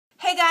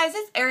guys,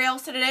 it's Ariel.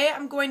 So today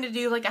I'm going to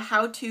do like a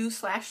how-to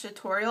 /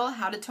 tutorial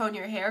how to tone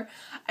your hair.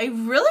 I really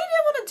didn't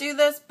want to do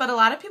this, but a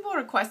lot of people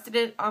requested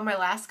it on my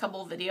last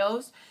couple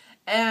videos.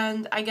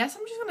 And I guess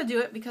I'm just going to do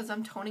it because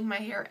I'm toning my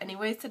hair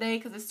anyways today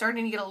because it's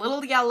starting to get a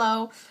little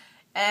yellow.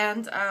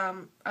 And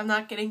I'm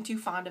not getting too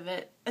fond of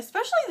it.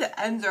 Especially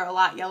the ends are a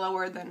lot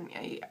yellower than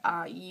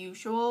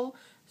usual.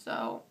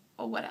 So,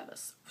 whatever.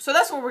 So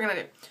that's what we're going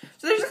to do.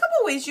 So there's a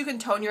couple ways you can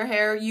tone your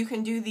hair. You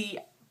can do the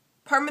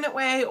permanent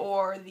way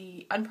or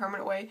the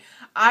unpermanent way.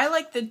 I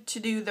like to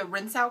do the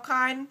rinse out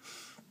kind.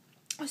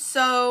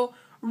 So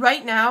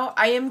right now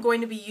I am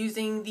going to be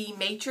using the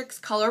Matrix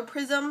Color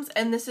Prisms,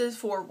 and this is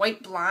for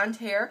white blonde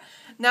hair.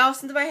 Now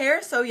since my hair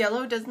is so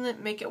yellow, doesn't it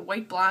make it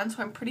white blonde,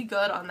 so I'm pretty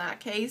good on that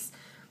case.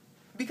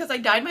 Because I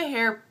dyed my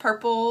hair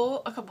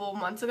purple a couple of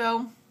months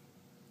ago.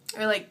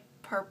 Or like,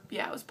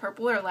 yeah, it was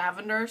purple or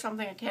lavender or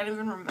something, I can't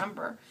even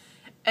remember.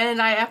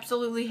 And I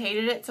absolutely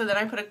hated it, so then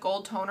I put a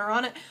gold toner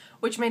on it,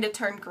 which made it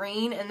turn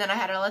green, and then I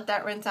had to let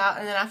that rinse out,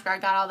 and then after I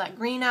got all that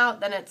green out,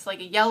 then it's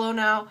like a yellow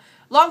now.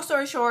 Long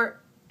story short,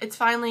 it's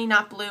finally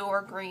not blue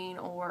or green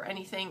or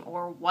anything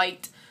or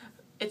white.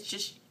 It's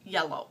just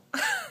yellow.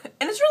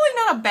 And it's really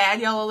not a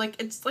bad yellow,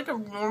 like it's like a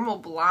normal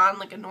blonde,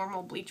 like a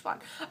normal bleach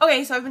blonde.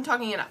 Okay, so I've been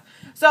talking enough.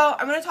 So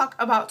I'm going to talk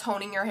about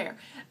toning your hair.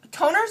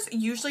 Toners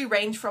usually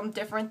range from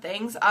different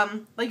things.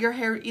 Like your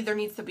hair either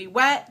needs to be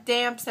wet,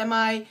 damp,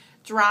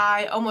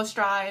 semi-dry, almost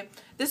dry.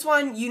 This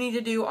one you need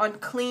to do on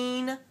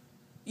clean.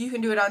 You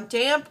can do it on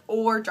damp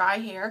or dry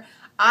hair.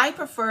 I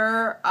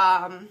prefer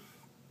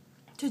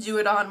to do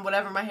it on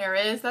whatever my hair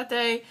is that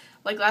day.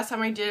 Like last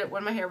time I did it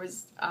when my hair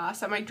was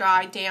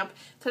semi-dry, damp.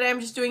 Today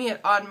I'm just doing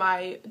it on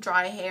my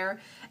dry hair.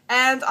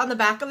 And on the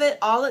back of it,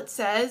 all it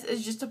says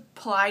is just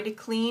apply to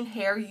clean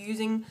hair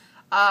using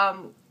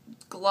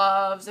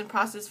gloves and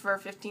process for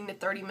 15 to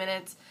 30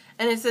 minutes.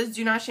 And it says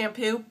do not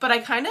shampoo. But I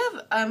kind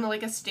of am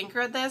like a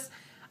stinker at this.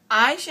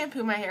 I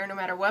shampoo my hair no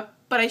matter what,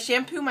 but I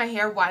shampoo my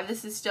hair while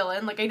this is still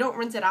in. Like, I don't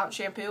rinse it out and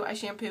shampoo. I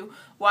shampoo.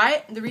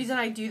 Why? The reason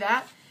I do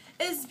that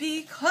is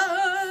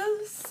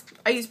because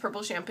I use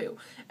purple shampoo.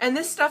 And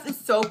this stuff is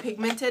so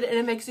pigmented, and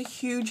it makes a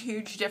huge,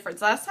 huge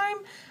difference. Last time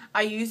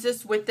I used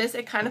this with this,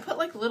 it kind of put,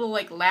 like, little,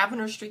 like,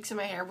 lavender streaks in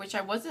my hair, which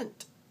I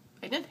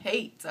didn't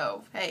hate,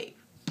 so, hey.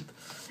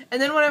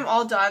 And then when I'm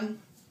all done,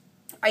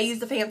 I use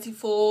the fancy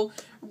full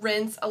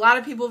rinse. A lot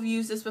of people have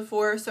used this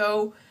before,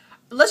 so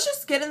let's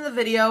just get in the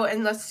video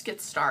and let's get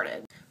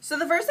started. So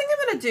the first thing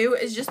I'm going to do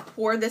is just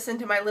pour this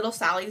into my little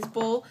Sally's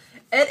bowl.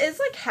 It is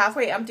like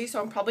halfway empty,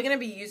 so I'm probably going to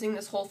be using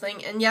this whole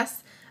thing. And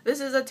yes,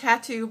 this is a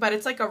tattoo, but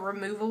it's like a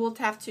removable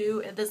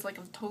tattoo. It is like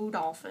of two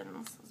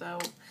dolphins. So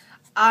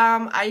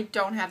I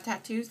don't have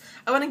tattoos.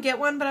 I want to get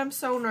one, but I'm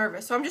so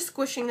nervous. So I'm just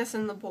squishing this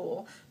in the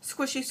bowl.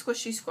 Squishy,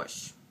 squishy,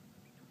 squish.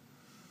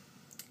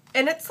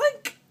 And it's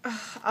like,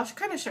 I'll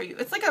kind of show you.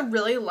 It's like a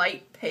really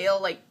light, pale,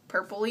 like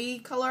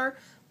purpley color.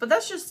 But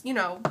that's just, you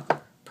know,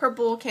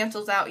 purple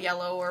cancels out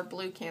yellow or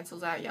blue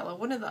cancels out yellow.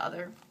 One or the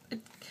other.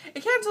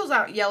 It cancels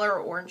out yellow or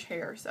orange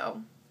hair.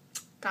 So,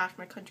 gosh,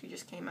 my country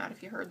just came out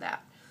if you heard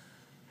that.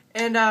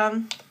 And, I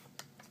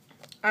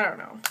don't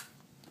know.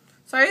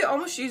 So I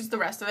almost used the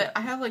rest of it.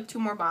 I have like 2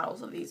 more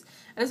bottles of these.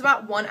 And it's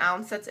about 1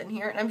 ounce that's in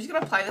here. And I'm just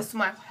going to apply this to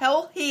my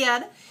whole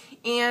head.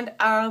 And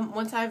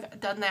once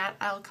I've done that,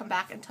 I'll come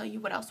back and tell you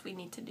what else we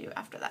need to do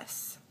after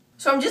this.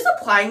 So I'm just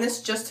applying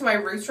this just to my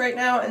roots right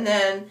now. And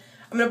then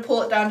I'm going to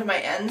pull it down to my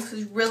ends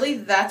because really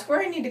that's where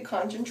I need to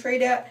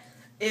concentrate at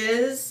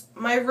is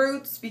my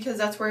roots because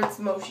that's where it's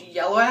most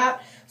yellow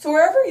at. So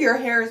wherever your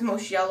hair is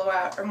most yellow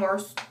at or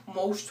most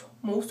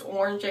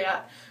orange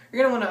at,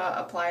 you're going to want to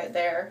apply it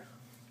there.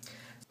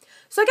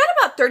 So I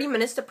got about 30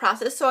 minutes to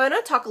process, so I'm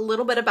going to talk a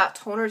little bit about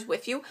toners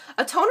with you.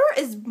 A toner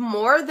is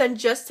more than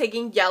just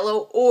taking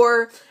yellow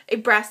or a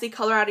brassy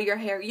color out of your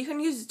hair. You can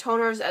use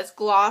toners as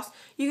gloss.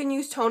 You can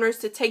use toners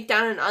to take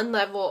down and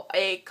unlevel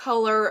a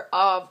color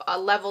of a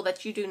level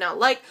that you do not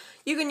like.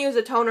 You can use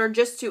a toner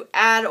just to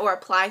add or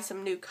apply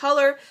some new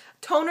color.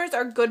 Toners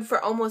are good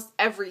for almost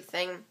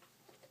everything.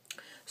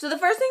 So the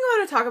first thing I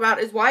want to talk about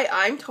is why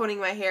I'm toning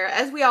my hair.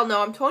 As we all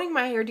know, I'm toning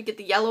my hair to get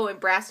the yellow and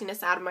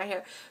brassiness out of my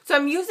hair. So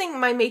I'm using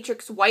my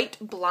Matrix White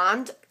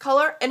Blonde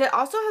color, and it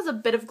also has a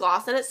bit of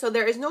gloss in it, so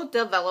there is no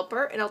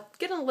developer, and I'll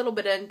get a little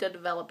bit into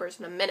developers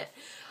in a minute.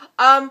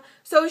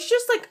 So it's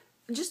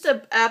just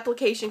an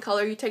application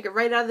color. You take it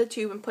right out of the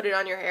tube and put it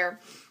on your hair.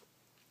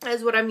 That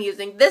is what I'm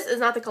using. This is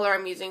not the color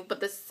I'm using,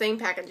 but the same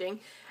packaging,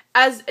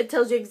 as it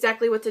tells you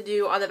exactly what to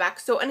do on the back.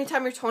 So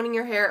anytime you're toning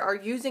your hair or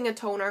using a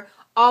toner,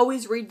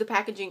 always read the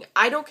packaging.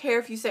 I don't care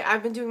if you say,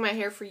 I've been doing my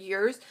hair for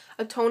years.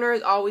 A toner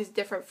is always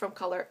different from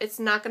color.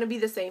 It's not going to be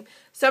the same.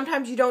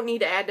 Sometimes you don't need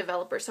to add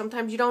developer.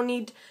 Sometimes you don't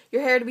need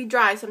your hair to be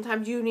dry.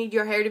 Sometimes you need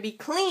your hair to be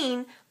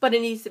clean, but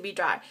it needs to be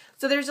dry.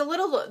 So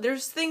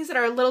there's things that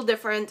are a little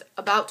different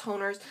about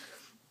toners.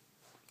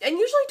 And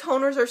usually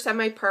toners are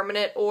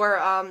semi-permanent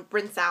or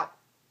rinse out.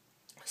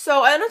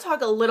 So I'm going to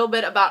talk a little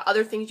bit about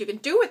other things you can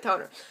do with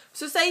toner.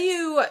 So say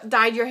you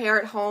dyed your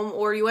hair at home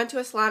or you went to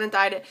a salon and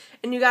dyed it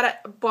and you got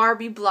a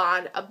Barbie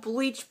blonde, a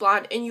bleach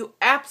blonde, and you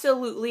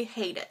absolutely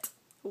hate it.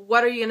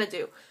 what are you going to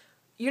do?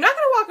 You're not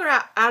going to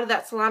walk out of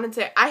that salon and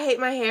say, I hate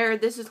my hair,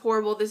 this is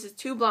horrible, this is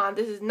too blonde,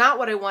 this is not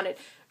what I wanted.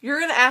 You're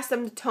going to ask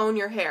them to tone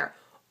your hair.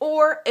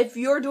 Or if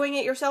you're doing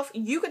it yourself,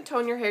 you can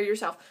tone your hair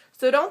yourself.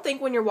 So don't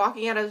think when you're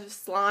walking out of a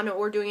salon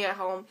or doing it at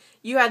home,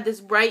 you had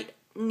this bright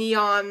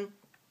neon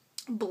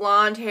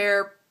blonde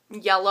hair,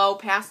 yellow,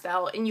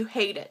 pastel, and you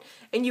hate it.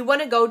 And you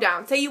want to go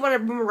down. Say you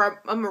want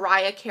a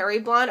Mariah Carey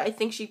blonde. I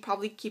think she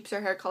probably keeps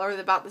her hair color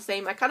about the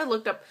same. I kind of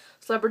looked up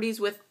celebrities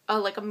with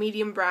like a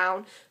medium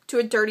brown to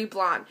a dirty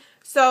blonde.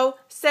 So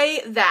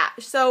say that.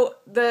 So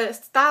the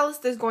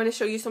stylist is going to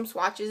show you some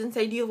swatches and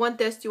say, do you want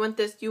this? Do you want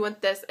this? Do you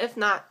want this? If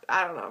not,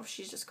 I don't know.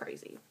 She's just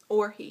crazy.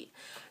 Or he.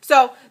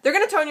 So they're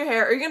going to tone your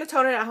hair, or you're going to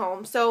tone it at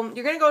home. So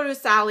you're going to go to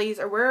Sally's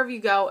or wherever you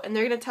go, and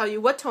they're going to tell you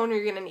what toner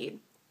you're going to need.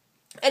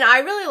 And I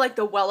really like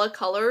the Wella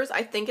colors.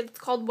 I think it's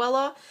called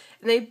Wella.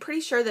 And they're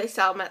pretty sure they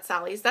sell them at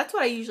Sally's. That's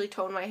what I usually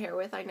tone my hair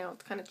with. I know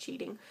it's kind of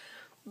cheating.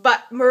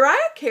 But Mariah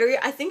Carey,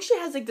 I think she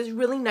has like this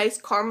really nice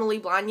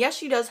caramely blonde. Yes,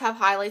 she does have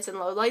highlights and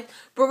lowlights.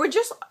 But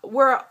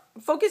we're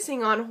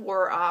focusing on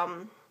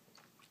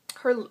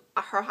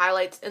her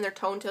highlights and their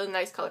tone to a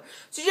nice color.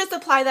 So you just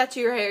apply that to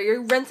your hair.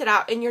 You rinse it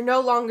out. And you're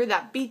no longer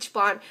that beach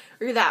blonde.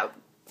 Or that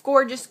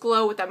gorgeous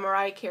glow with that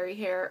Mariah Carey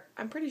hair.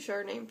 I'm pretty sure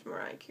her name's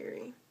Mariah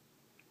Carey.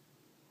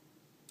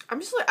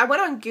 I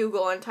went on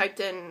Google and typed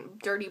in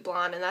dirty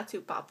blonde and that's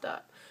who popped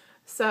up.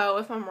 So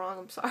if I'm wrong,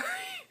 I'm sorry.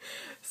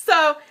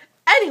 So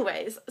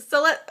anyways,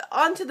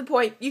 on to the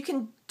point. You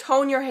can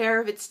tone your hair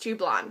if it's too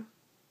blonde.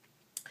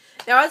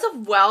 Now as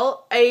of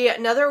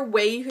another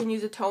way you can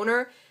use a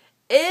toner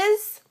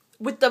is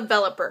with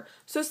developer.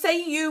 So say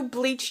you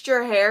bleached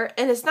your hair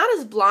and it's not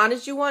as blonde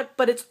as you want,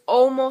 but it's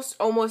almost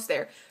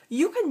there.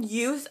 You can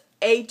use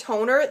a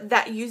toner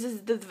that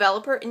uses the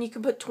developer and you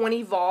can put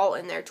 20 vol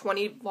in there,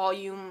 20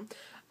 volume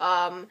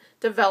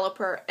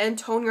developer, and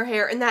tone your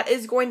hair, and that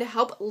is going to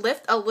help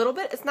lift a little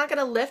bit. It's not going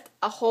to lift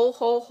a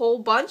whole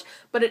bunch,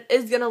 but it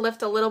is going to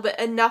lift a little bit,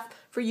 enough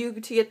for you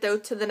to get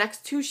to the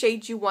next 2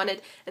 shades you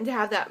wanted and to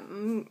have that,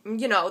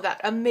 you know,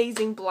 that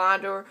amazing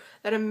blonde or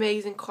that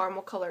amazing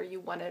caramel color you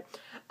wanted.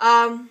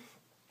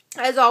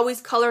 As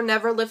always, color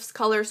never lifts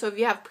color, so if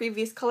you have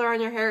previous color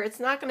on your hair, it's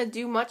not going to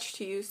do much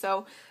to you,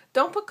 so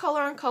don't put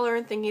color on color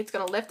and thinking it's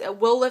going to lift. It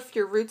will lift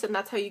your roots, and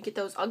that's how you get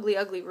those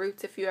ugly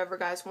roots. If you ever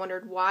guys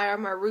wondered why are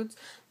my roots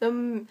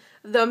the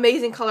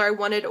amazing color I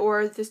wanted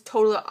or this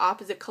total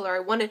opposite color I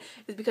wanted,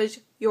 is because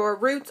your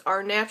roots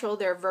are natural.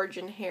 They're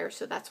virgin hair,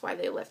 so that's why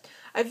they lift.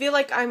 I feel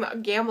like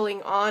I'm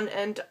gambling on,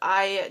 and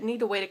I need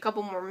to wait a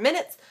couple more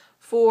minutes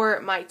for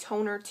my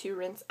toner to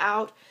rinse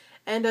out.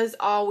 And as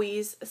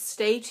always,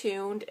 stay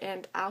tuned,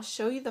 and I'll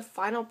show you the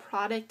final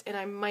product, and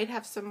I might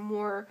have some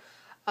more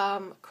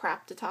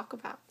crap to talk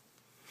about.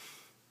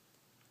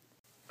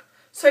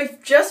 So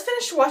I've just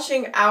finished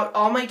washing out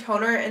all my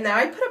toner, and now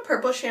I put a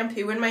purple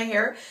shampoo in my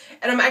hair,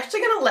 and I'm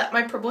actually going to let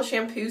my purple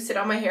shampoo sit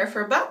on my hair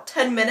for about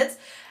 10 minutes,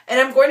 and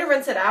I'm going to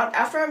rinse it out.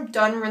 After I'm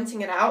done rinsing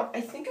it out,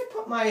 I think I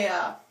put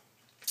my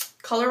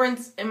color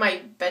rinse in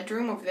my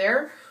bedroom over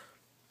there,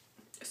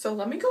 so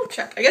let me go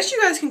check. I guess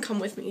you guys can come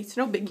with me. It's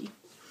no biggie.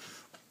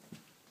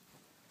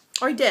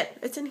 Oh, I did.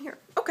 It's in here.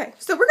 Okay,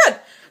 so we're good.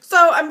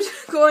 So I'm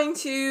just going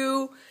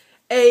to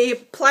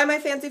apply my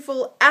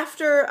Fanciful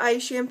after I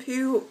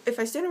shampoo. If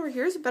I stand over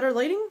here, is it better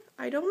lighting?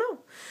 I don't know.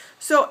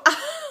 So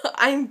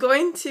I'm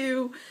going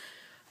to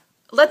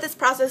let this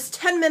process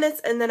 10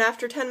 minutes, and then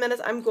after 10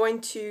 minutes, I'm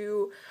going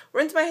to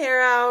rinse my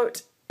hair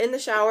out in the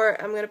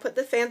shower. I'm going to put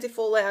the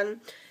Fanciful in,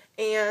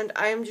 and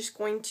I'm just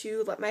going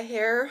to let my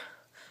hair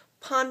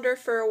ponder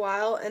for a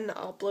while, and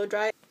I'll blow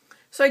dry it.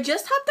 So I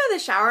just hopped out of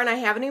the shower, and I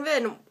haven't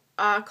even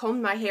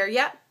combed my hair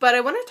yet, but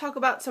I want to talk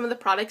about some of the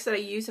products that I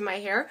use in my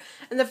hair.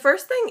 And the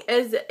first thing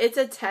is it's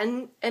a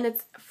 10 and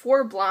it's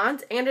for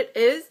blondes, and it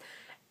is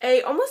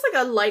almost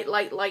like a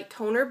light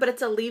toner, but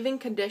it's a leave-in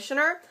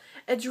conditioner.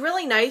 It's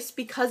really nice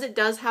because it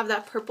does have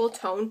that purple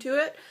tone to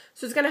it,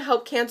 so it's going to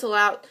help cancel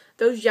out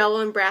those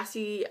yellow and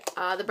brassy,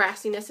 the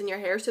brassiness in your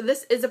hair. So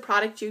this is a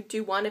product you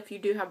do want if you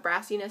do have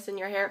brassiness in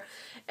your hair.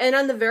 And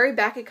on the very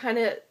back, it kind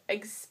of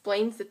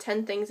explains the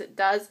 10 things it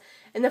does.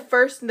 And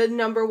the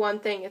number one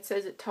thing, it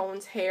says it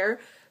tones hair.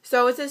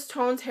 So it says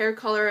tones hair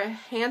color,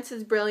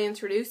 enhances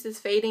brilliance, reduces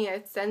fading,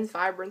 extends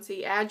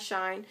vibrancy, adds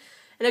shine.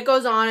 And it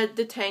goes on, it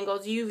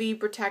detangles, UV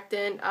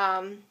protectant,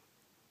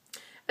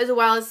 as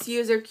well as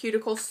user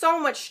cuticle, so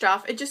much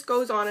stuff. It just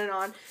goes on. And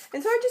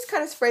so I just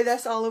kind of spray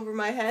this all over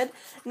my head.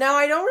 Now,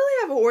 I don't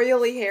really have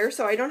oily hair,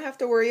 so I don't have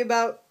to worry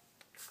about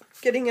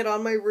getting it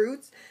on my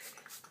roots.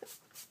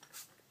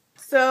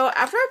 So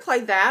after I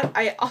applied that,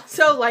 I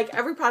also, like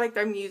every product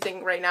I'm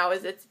using right now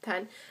is It's a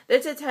 10.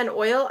 It's a 10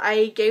 oil.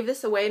 I gave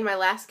this away in my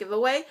last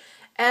giveaway,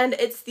 and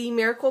it's the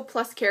Miracle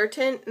Plus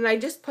Keratin, and I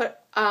just put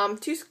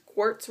 2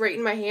 squirts right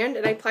in my hand,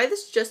 and I apply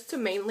this just to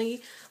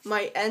mainly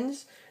my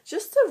ends,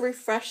 just to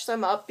refresh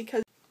them up,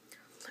 because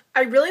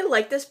I really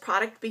like this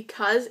product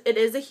because it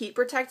is a heat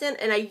protectant,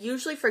 and I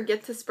usually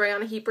forget to spray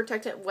on a heat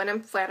protectant when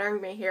I'm flat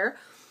ironing my hair.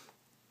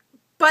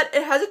 But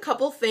it has a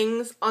couple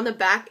things on the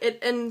back,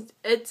 and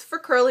it's for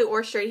curly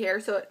or straight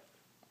hair, so it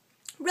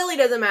Really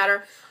doesn't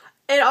matter.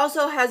 It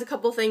also has a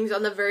couple things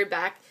on the very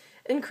back.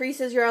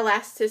 Increases your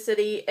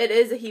elasticity. It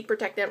is a heat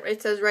protectant.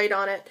 It says right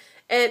on it.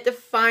 It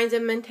defines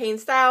and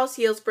maintains styles,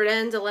 heals split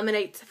ends,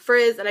 eliminates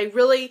frizz, and I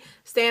really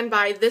stand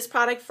by this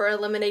product for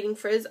eliminating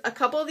frizz. A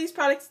couple of these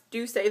products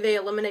do say they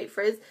eliminate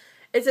frizz.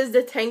 It says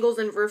detangles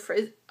and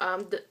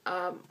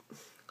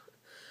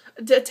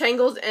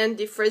detangles and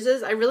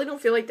defrizzes. I really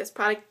don't feel like this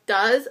product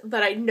does,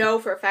 but I know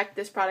for a fact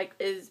this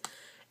product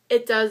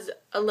it does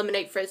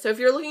eliminate frizz. So if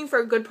you're looking for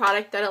a good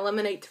product that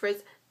eliminates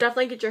frizz,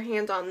 definitely get your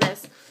hands on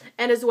this.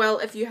 And as well,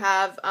 if you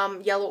have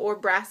yellow or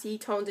brassy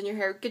tones in your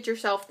hair, get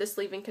yourself this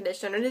leave-in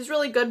conditioner. And it's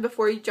really good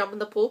before you jump in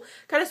the pool.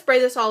 Kind of spray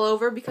this all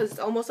over because it's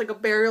almost like a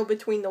barrier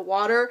between the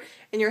water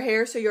and your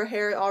hair, so your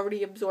hair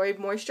already absorbs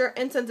moisture.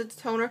 And since it's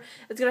toner,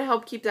 it's going to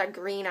help keep that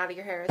green out of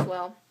your hair as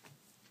well.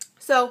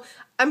 So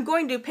I'm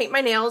going to paint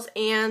my nails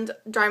and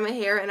dry my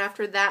hair, and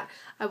after that,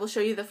 I will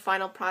show you the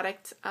final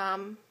product.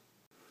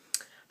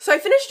 So I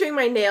finished doing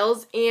my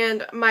nails,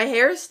 and my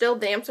hair is still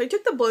damp, so I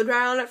took the blow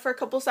dryer on it for a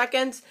couple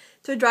seconds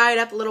to dry it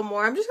up a little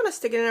more. I'm just going to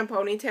stick it in a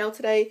ponytail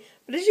today,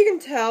 but as you can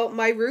tell,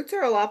 my roots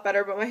are a lot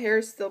better, but my hair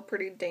is still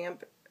pretty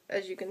damp,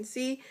 as you can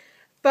see.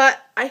 But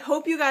I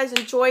hope you guys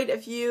enjoyed.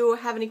 If you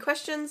have any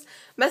questions,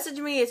 message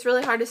me. It's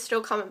really hard to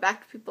still comment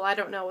back to people. I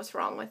don't know what's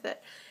wrong with it.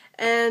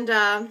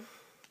 And,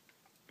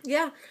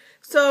 yeah,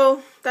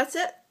 so that's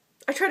it.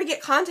 I try to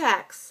get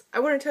contacts. I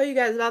want to tell you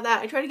guys about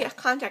that. I try to get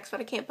contacts,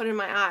 but I can't put it in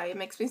my eye. It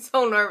makes me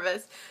so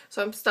nervous,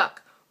 so I'm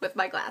stuck with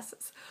my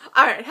glasses.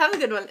 Alright, have a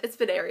good one. It's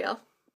been Ariel.